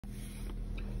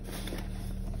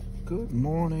Good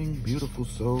morning, beautiful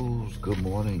souls. Good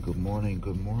morning, good morning,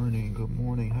 good morning, good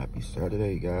morning. Happy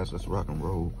Saturday, guys. Let's rock and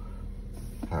roll.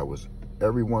 How was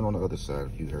everyone on the other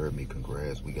side? If you heard me,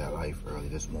 congrats. We got life early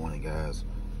this morning, guys.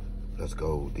 Let's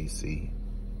go, DC.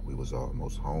 We was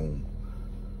almost home.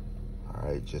 All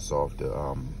right, just off the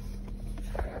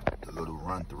little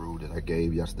run through that I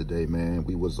gave yesterday, man.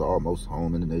 We was almost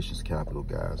home in the nation's capital,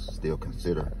 guys. Still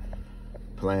consider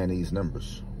playing these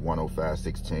numbers. 105,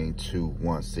 16, 2,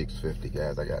 1, 650,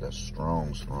 guys. I got a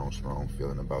strong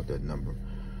feeling about that number.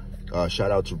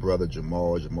 Shout out to brother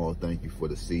Jamal. Jamal, thank you for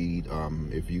the seed.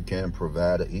 If you can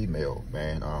provide an email,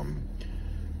 man,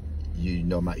 you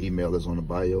know my email is on the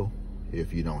bio.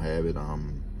 If you don't have it,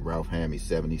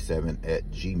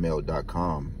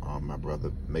 ralphhammy77@gmail.com. My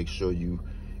brother, make sure you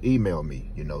email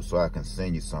me, you know, so I can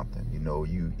send you something. You know,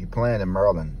 you playing in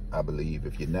Maryland, I believe.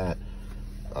 If you're not,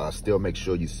 still make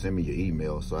sure you send me your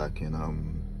email so I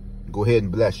can go ahead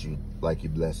and bless you like you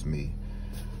blessed me.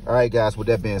 All right, guys, with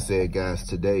that being said, guys,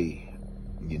 today,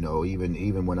 you know,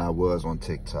 even when I was on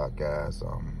TikTok, guys,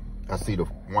 I see the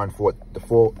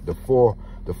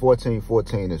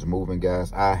 1414 is moving,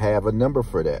 guys. I have a number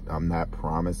for that. I'm not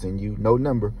promising you no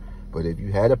number, but if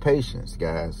you had a patience,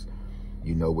 guys,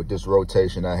 you know, with this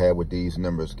rotation I had with these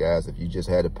numbers, guys, if you just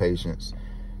had a patience,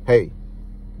 hey,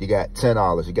 you got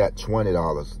 $10, you got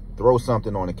 $20. Throw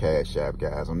something on the Cash App,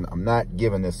 guys. I'm not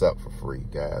giving this up for free,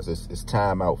 guys. It's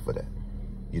time out for that.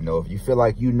 You know, if you feel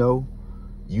like you know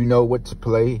what to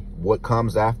play, what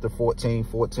comes after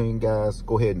 1414, guys,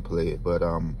 go ahead and play it. But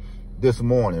this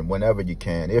morning, whenever you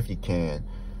can, if you can,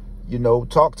 you know,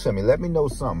 talk to me. Let me know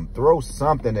something. Throw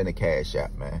something in the Cash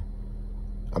App, man.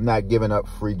 I'm not giving up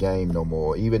free game no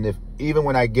more. Even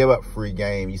when I give up free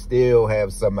game, you still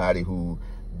have somebody who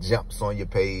jumps on your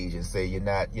page and say you're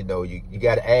not, you know, you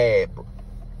got to add.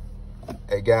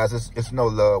 Hey, guys, it's no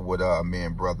love with me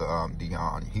and brother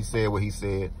Dion. He said what he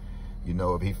said. You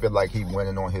know, if he feel like he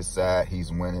winning on his side,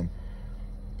 he's winning.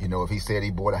 You know, if he said he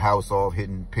bought a house off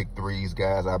hitting pick threes,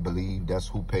 guys, I believe that's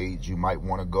who page you might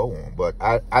want to go on. But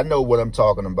I know what I'm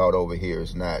talking about over here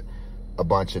is not a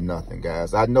bunch of nothing,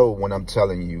 guys. I know when I'm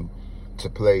telling you to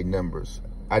play numbers.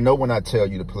 I know when I tell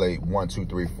you to play 1, 2,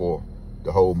 3, 4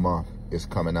 the whole month is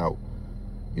coming out.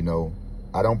 You know,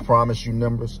 I don't promise you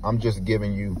numbers. I'm just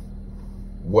giving you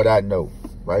what I know,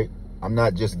 right? I'm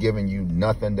not just giving you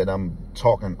nothing that I'm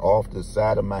talking off the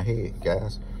side of my head,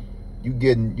 guys. You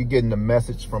getting the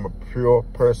message from a pure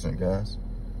person, guys.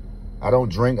 I don't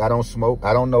drink, I don't smoke.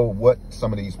 I don't know what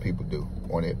some of these people do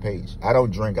on their page. I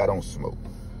don't drink, I don't smoke.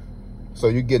 So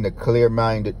you're getting a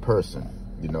clear-minded person,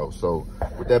 you know. So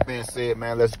with that being said,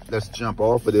 man, let's jump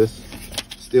off of this.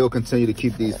 Still continue to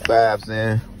keep these fives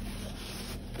in.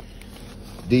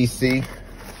 DC,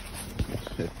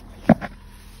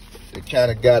 it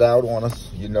kind of got out on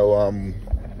us, you know. I'm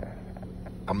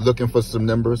looking for some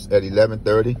numbers at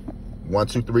 11:30. 1,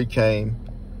 2, 3 came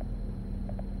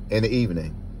in the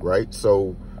evening, right?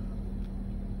 So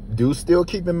do still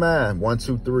keep in mind 1,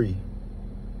 2, 3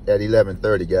 at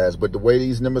 11:30, guys. But the way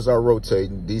these numbers are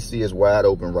rotating, DC is wide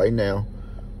open right now.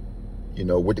 You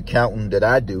know, with the counting that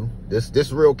I do,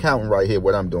 this real counting right here,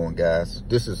 what I'm doing, guys,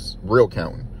 this is real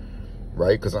counting,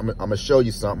 right? Because I'm gonna show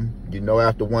you something. You know,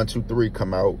 after 1, 2, 3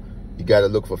 come out, you got to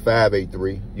look for 5, 8,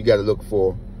 3. You got to look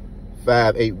for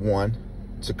 5, 8, 1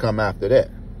 to come after that,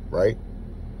 right?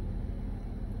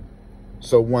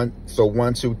 So 1,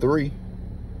 2, 3.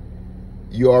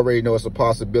 You already know it's a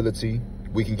possibility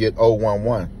we can get 0, 1,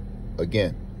 1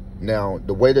 again. Now,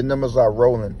 the way the numbers are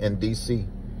rolling in DC,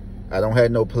 I don't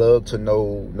have no plug to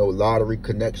no lottery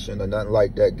connection or nothing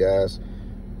like that, guys.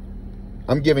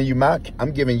 I'm giving you my counting.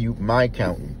 I'm giving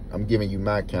you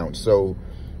my count. So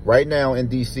right now in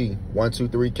DC, 1, 2,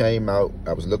 3 came out.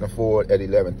 I was looking for it at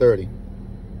 11:30.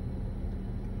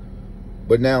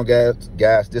 But now, guys,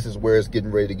 this is where it's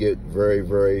getting ready to get very,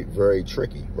 very, very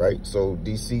tricky, right? So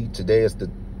DC, today is the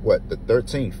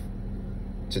 13th.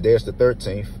 Today is the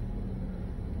 13th.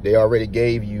 They already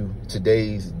gave you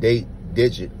today's date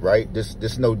digit, right?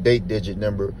 This no date digit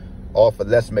number off of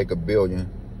Let's Make a Billion.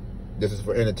 This is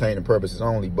for entertaining purposes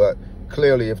only. But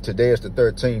clearly, if today is the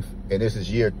 13th and this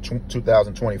is year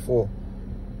 2024,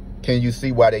 can you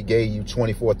see why they gave you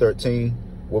 2413?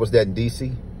 What was that in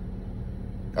DC?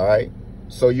 All right.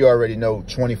 So you already know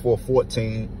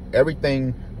 2414.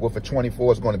 Everything with a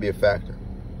 24 is going to be a factor.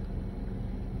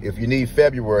 If you need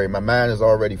February, my mind is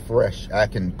already fresh. I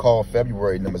can call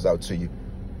February numbers out to you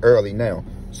early now.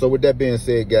 So with that being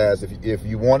said, guys, if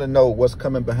you want to know what's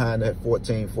coming behind that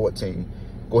 1414,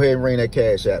 go ahead and ring that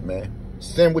Cash App, man.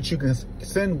 Send what you can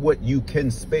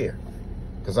spare,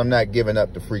 because I'm not giving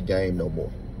up the free game no more.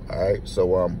 All right.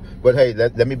 So, but hey,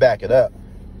 let me back it up.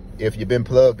 If you've been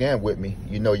plugged in with me,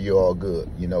 you know you're all good.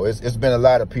 You know, it's been a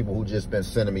lot of people who just been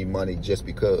sending me money just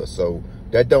because. So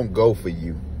that don't go for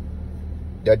you.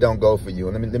 That don't go for you.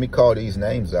 And let me call these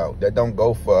names out. That don't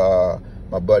go for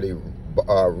my buddy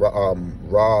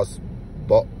Roz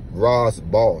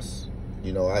Boss.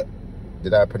 You know,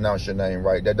 did I pronounce your name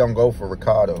right? That don't go for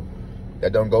Ricardo.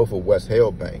 That don't go for West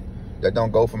Hillbank. That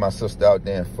don't go for my sister out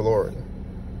there in Florida.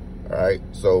 All right.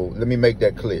 So let me make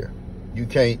that clear. You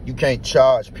can't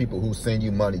charge people who send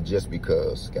you money just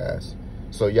because, guys.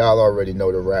 So y'all already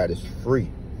know the ride is free,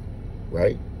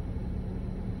 right?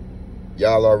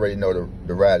 Y'all already know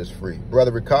the ride is free.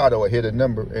 Brother Ricardo will hit a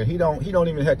number, and he don't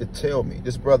even have to tell me.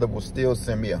 This brother will still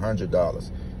send me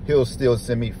 $100. He'll still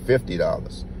send me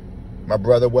 $50. My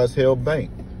brother West Hillbank,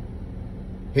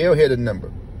 he'll hit a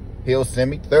number. He'll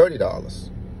send me $30.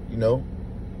 You know,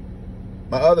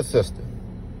 my other sister,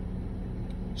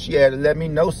 she had to let me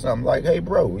know something like, hey,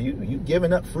 bro, you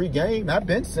giving up free game? I've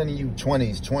been sending you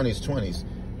 20s.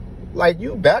 Like,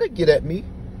 you better get at me.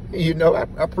 You know, I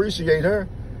appreciate her.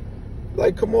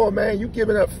 Like, come on, man, you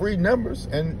giving up free numbers.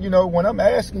 And, you know, when I'm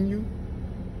asking you,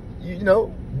 you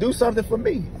know, do something for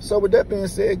me. So with that being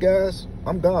said, guys,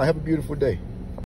 I'm gone. Have a beautiful day.